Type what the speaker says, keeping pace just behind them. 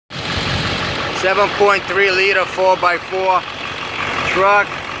7.3 liter 4x4 truck.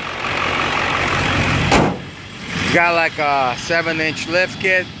 It's got like a 7-inch lift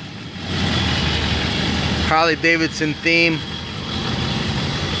kit. Harley Davidson theme.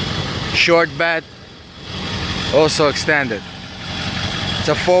 Short bed. Also extended. It's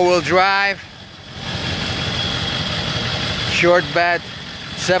a 4-wheel drive. Short bed.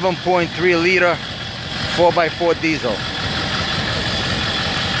 7.3 liter 4x4 diesel.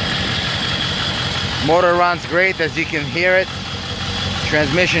 Motor runs great, as you can hear it.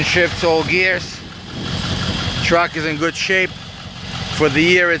 Transmission shifts all gears. Truck is in good shape for the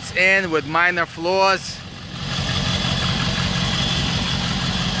year it's in, with minor flaws.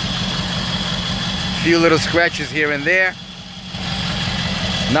 Few little scratches here and there.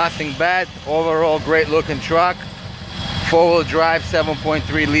 Nothing bad. Overall great looking truck. 4-wheel drive,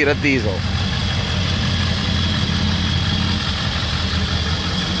 7.3 liter diesel.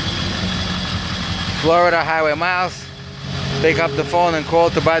 Florida highway miles. Pick up the phone and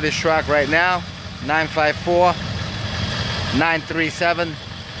call to buy this truck right now.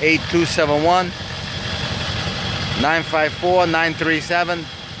 954-937-8271.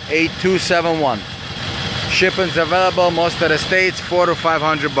 954-937-8271. Shipping's available most of the states, $400 to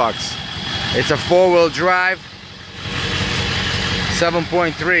 $500. It's a 4-wheel drive,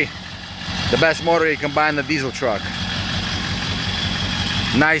 7.3. The best motor you can buy in the diesel truck.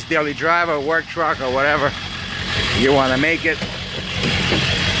 Nice daily driver, work truck, or whatever you want to make it.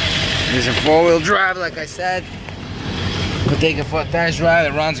 It's a 4-wheel drive, like I said. We'll take it for a test drive.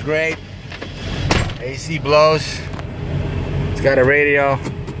 It runs great. AC blows. It's got a radio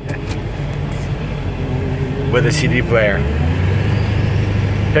with a CD player.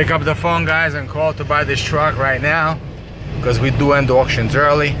 Pick up the phone, guys, and call to buy this truck right now, because we do end auctions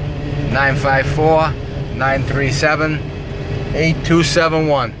early.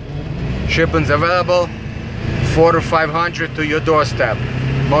 954-937-8271. Shipping's available, $400 to $500 to your doorstep,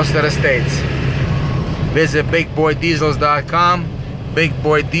 most of the states. Visit bigboydiesels.com,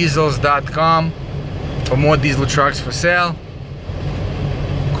 bigboydiesels.com for more diesel trucks for sale.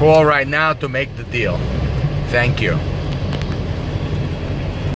 Call right now to make the deal. Thank you.